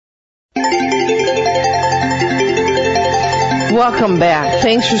welcome back.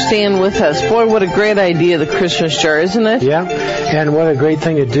 Thanks for staying with us. Boy, what a great idea, the Christmas jar, isn't it? Yeah, and what a great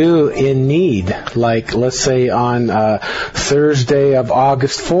thing to do in need. Like, let's say on Thursday of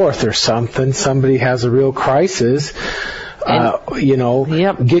August 4th or something, somebody has a real crisis.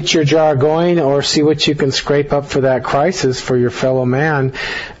 Get your jar going or see what you can scrape up for that crisis for your fellow man.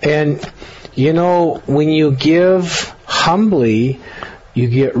 And, when you give humbly, you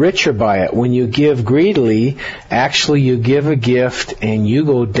get richer by it. When you give greedily, actually you give a gift and you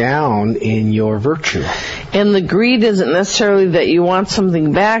go down in your virtue. And the greed isn't necessarily that you want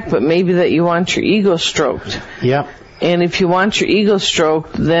something back, but maybe that you want your ego stroked. Yep. And if you want your ego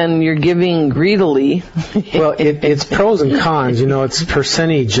stroked, then you're giving greedily. Well, it's pros and cons. It's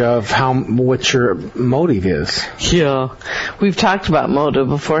percentage of what your motive is. Yeah. We've talked about motive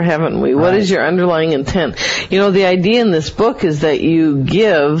before, haven't we? Right. What is your underlying intent? The idea in this book is that you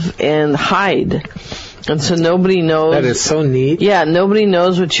give and hide. And so nobody knows. That is so neat. Yeah, nobody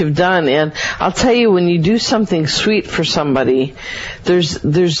knows what you've done. And I'll tell you, when you do something sweet for somebody, there's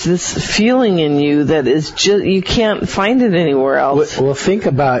this feeling in you that is just, you can't find it anywhere else. Well, think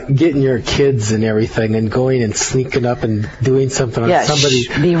about getting your kids and everything and going and sneaking up and doing something on somebody.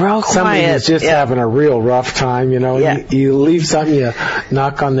 Be real quiet. Somebody who's just having a real rough time, You leave something, you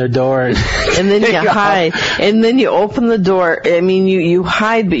knock on their door. And then you hide. And then you open the door. I mean, you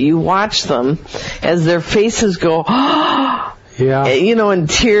hide, but you watch them as their faces go, yeah. And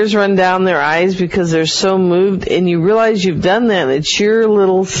tears run down their eyes because they're so moved, and you realize you've done that. It's your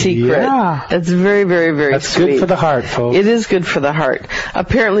little secret. Yeah. That's very, very, very That's sweet. Good for the heart, folks. It is good for the heart.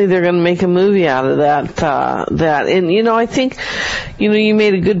 Apparently they're going to make a movie out of that. And, I think, you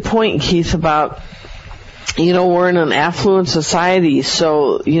made a good point, Keith, about we're in an affluent society,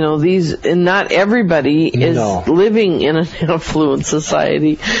 so, and not everybody is living in an affluent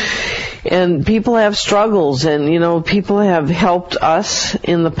society. And people have struggles, and, people have helped us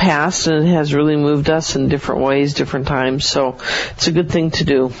in the past, and it has really moved us in different ways, different times, so it's a good thing to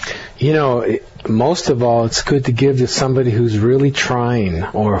do. Most of all, it's good to give to somebody who's really trying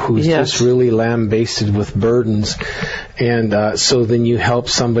or who's just really lambasted with burdens. And so then you help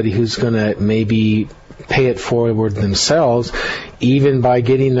somebody who's going to maybe pay it forward themselves, even by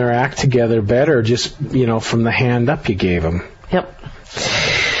getting their act together better, just, from the hand up you gave them. Yep.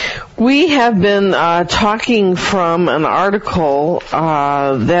 We have been talking from an article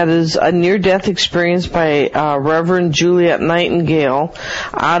that is a near-death experience by Reverend Juliet Nightingale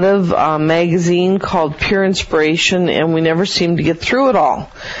out of a magazine called Pure Inspiration, and we never seem to get through it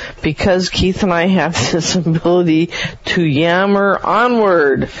all because Keith and I have this ability to yammer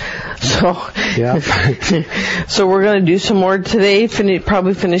onward. So, so we're going to do some more today,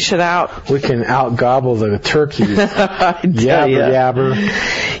 probably finish it out. We can out-gobble the turkeys. Yabber.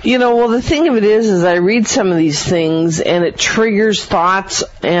 Well, the thing of it is I read some of these things and it triggers thoughts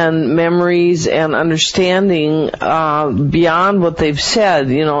and memories and understanding beyond what they've said,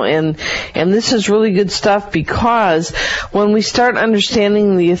 and this is really good stuff because when we start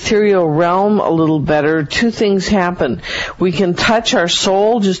understanding the ethereal realm a little better, two things happen. We can touch our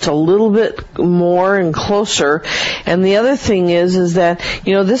soul just a little bit more and closer, and the other thing is that,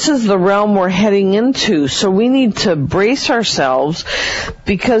 this is the realm we're heading into, so we need to brace ourselves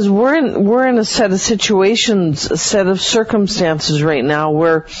because we're in a set of situations, a set of circumstances right now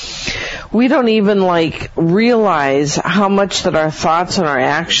where we don't even realize how much that our thoughts and our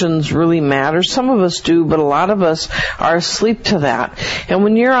actions really matter. Some of us do, but a lot of us are asleep to that. And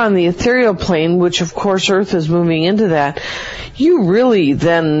when you're on the ethereal plane, which of course Earth is moving into that, you really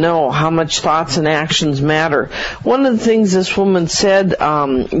then know how much thoughts and actions matter. One of the things this woman said,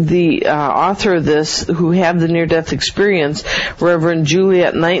 the author of this, who had the near-death experience, Reverend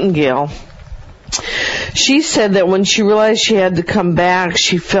Juliet Nightingale, she said that when she realized she had to come back,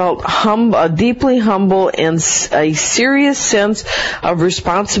 she felt deeply humble and a serious sense of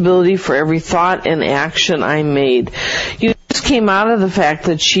responsibility for every thought and action I made. This came out of the fact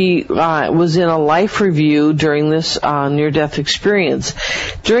that she was in a life review during this near-death experience.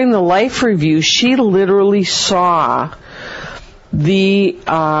 During the life review, she literally saw the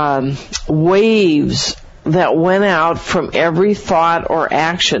waves that went out from every thought or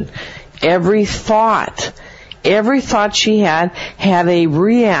action. Every thought she had a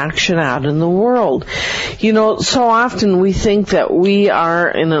reaction out in the world. So often we think that we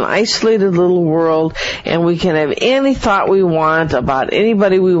are in an isolated little world and we can have any thought we want about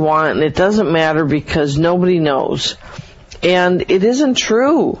anybody we want and it doesn't matter because nobody knows. And it isn't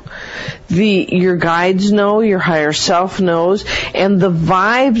true. Your guides know, your higher self knows, and the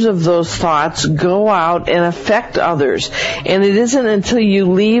vibes of those thoughts go out and affect others. And it isn't until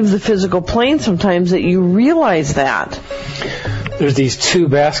you leave the physical plane sometimes that you realize that. there's these two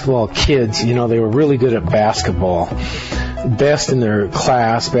basketball kids, they were really good at basketball. Best in their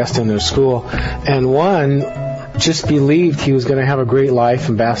class, best in their school. And one just believed he was going to have a great life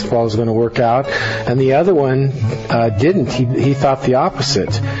and basketball was going to work out. And the other one didn't. He thought the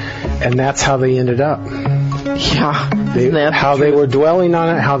opposite. And that's how they ended up. Yeah. How they were dwelling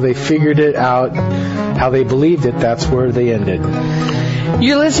on it, how they figured it out, how they believed it, that's where they ended.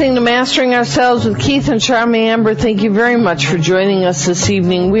 You're listening to Mastering Ourselves with Keith and Charmy Amber. Thank you very much for joining us this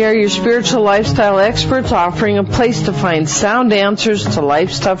evening. We are your spiritual lifestyle experts offering a place to find sound answers to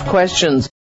life's tough questions.